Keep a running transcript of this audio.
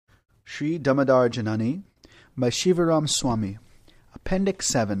Sri Damodar Janani by Shivaram Swami. Appendix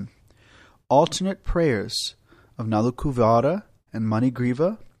 7. Alternate Prayers of Nalukuvara and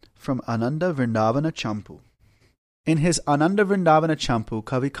Manigriva from Ananda Vrindavana Champu. In his Ananda Vrindavana Champu,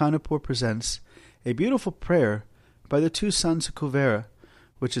 Kavi Kanapur presents a beautiful prayer by the two sons of Kuvera,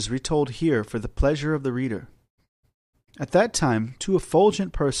 which is retold here for the pleasure of the reader. At that time, two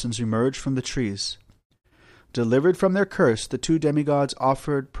effulgent persons emerged from the trees. Delivered from their curse, the two demigods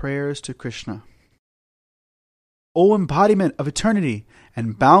offered prayers to Krishna. O embodiment of eternity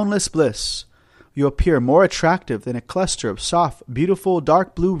and boundless bliss, you appear more attractive than a cluster of soft, beautiful,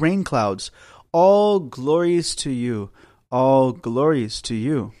 dark blue rain clouds. All glories to you, all glories to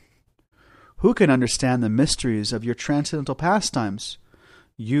you. Who can understand the mysteries of your transcendental pastimes?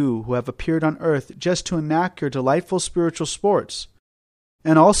 You who have appeared on earth just to enact your delightful spiritual sports,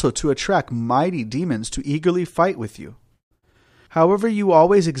 and also to attract mighty demons to eagerly fight with you. However, you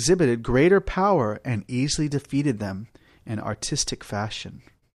always exhibited greater power and easily defeated them in artistic fashion.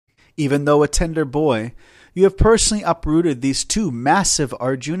 Even though a tender boy, you have personally uprooted these two massive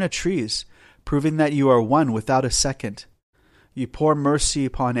Arjuna trees, proving that you are one without a second. You pour mercy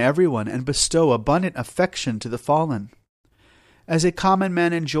upon everyone and bestow abundant affection to the fallen. As a common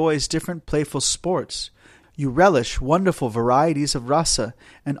man enjoys different playful sports, you relish wonderful varieties of rasa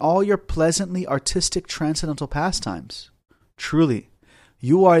and all your pleasantly artistic transcendental pastimes. Truly,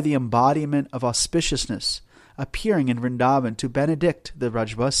 you are the embodiment of auspiciousness, appearing in Vrindavan to benedict the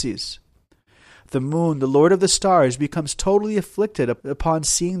Rajvasis. The moon, the lord of the stars, becomes totally afflicted upon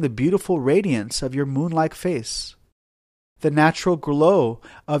seeing the beautiful radiance of your moon-like face. The natural glow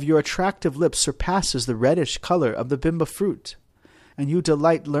of your attractive lips surpasses the reddish color of the bimba fruit, and you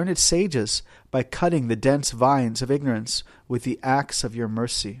delight learned sages by cutting the dense vines of ignorance with the axe of your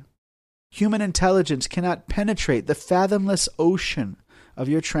mercy. Human intelligence cannot penetrate the fathomless ocean of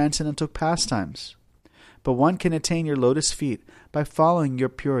your transcendental pastimes, but one can attain your lotus feet by following your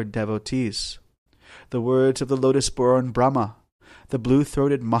pure devotees. The words of the lotus-born Brahma, the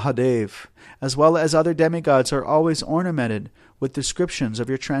blue-throated Mahadev, as well as other demigods are always ornamented with descriptions of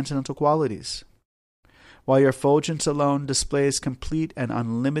your transcendental qualities. While your effulgence alone displays complete and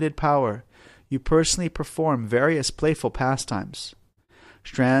unlimited power, you personally perform various playful pastimes.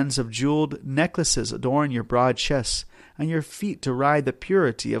 Strands of jeweled necklaces adorn your broad chests, and your feet deride the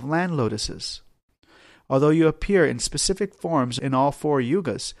purity of land lotuses. Although you appear in specific forms in all four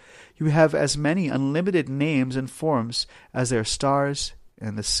yugas, you have as many unlimited names and forms as there are stars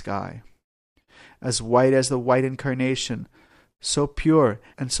in the sky. As white as the white incarnation, so pure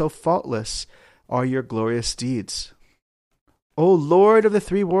and so faultless are your glorious deeds. O Lord of the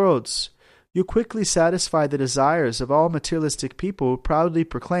three worlds, you quickly satisfy the desires of all materialistic people who proudly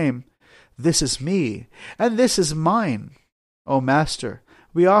proclaim, "This is me, and this is mine." O Master,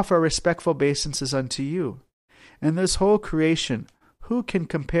 we offer respectful obeisances unto you. In this whole creation, who can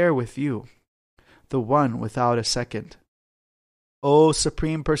compare with you, the one without a second? O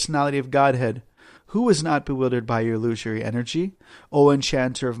Supreme Personality of Godhead, who is not bewildered by your illusory energy? O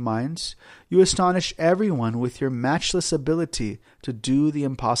Enchanter of Minds, you astonish everyone with your matchless ability to do the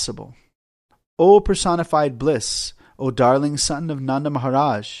impossible. O Personified Bliss, O darling son of Nanda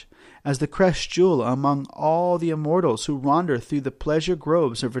Maharaj, as the crest jewel among all the immortals who wander through the pleasure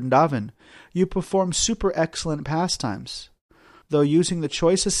groves of Vrindavan, you perform super excellent pastimes. Though using the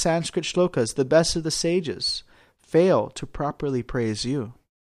choicest Sanskrit shlokas, the best of the sages fail to properly praise you.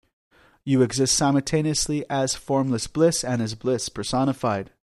 You exist simultaneously as formless bliss and as bliss personified.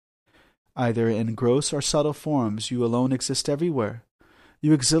 Either in gross or subtle forms, you alone exist everywhere.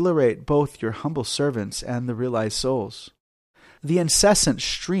 You exhilarate both your humble servants and the realized souls. The incessant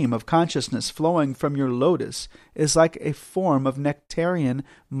stream of consciousness flowing from your lotus is like a form of nectarian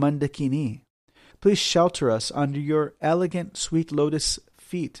mandakini. Please shelter us under your elegant sweet lotus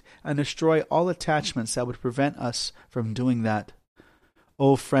feet and destroy all attachments that would prevent us from doing that.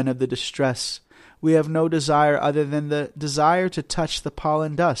 O friend of the distress, we have no desire other than the desire to touch the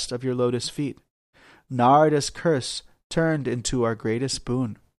pollen dust of your lotus feet. Narada's curse turned into our greatest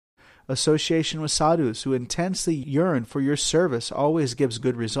boon. Association with sadhus who intensely yearn for your service always gives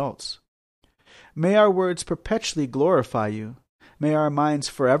good results. May our words perpetually glorify you. May our minds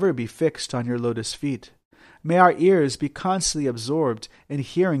forever be fixed on your lotus feet. May our ears be constantly absorbed in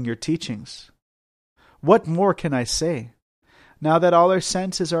hearing your teachings. What more can I say? Now that all our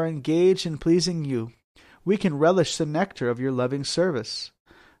senses are engaged in pleasing you, we can relish the nectar of your loving service.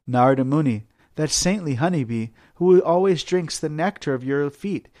 Narada Muni, that saintly honeybee who always drinks the nectar of your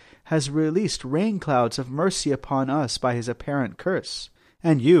feet, has released rain clouds of mercy upon us by his apparent curse.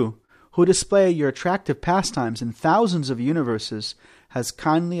 And you, who display your attractive pastimes in thousands of universes, has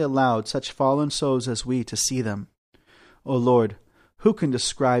kindly allowed such fallen souls as we to see them. O Lord, who can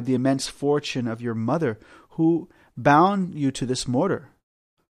describe the immense fortune of your mother, who bound you to this mortar?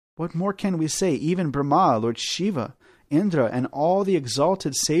 What more can we say? Even Brahma, Lord Shiva, Indra, and all the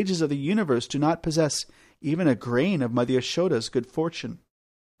exalted sages of the universe do not possess even a grain of Mother Yashoda's good fortune.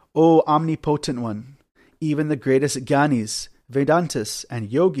 O omnipotent one, even the greatest Gyanis, Vedantas,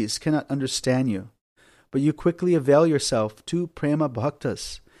 and Yogis cannot understand you, but you quickly avail yourself to Prema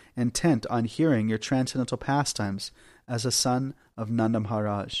Bhaktas, intent on hearing your transcendental pastimes as a son of Nanda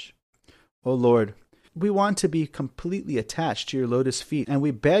Maharaj. O Lord, we want to be completely attached to your lotus feet, and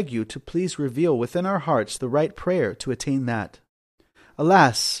we beg you to please reveal within our hearts the right prayer to attain that.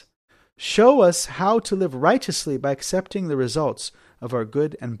 Alas, show us how to live righteously by accepting the results of our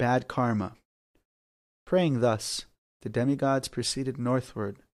good and bad karma. Praying thus, the demigods proceeded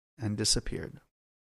northward and disappeared.